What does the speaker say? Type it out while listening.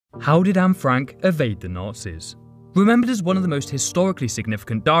How did Anne Frank evade the Nazis? Remembered as one of the most historically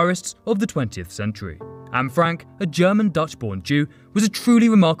significant diarists of the 20th century, Anne Frank, a German Dutch-born Jew, was a truly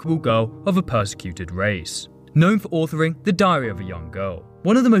remarkable girl of a persecuted race. Known for authoring The Diary of a Young Girl,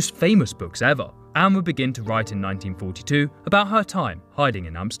 one of the most famous books ever, Anne would begin to write in 1942 about her time hiding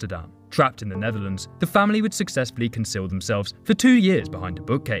in Amsterdam. Trapped in the Netherlands, the family would successfully conceal themselves for 2 years behind a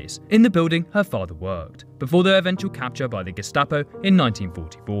bookcase in the building her father worked, before their eventual capture by the Gestapo in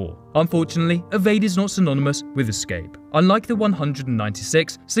 1944. Unfortunately, evade is not synonymous with escape. Unlike the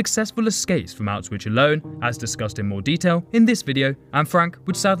 196 successful escapes from Auschwitch alone, as discussed in more detail in this video, Anne Frank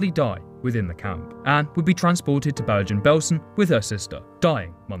would sadly die within the camp. Anne would be transported to Bergen-Belsen with her sister,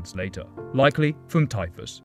 dying months later, likely from typhus.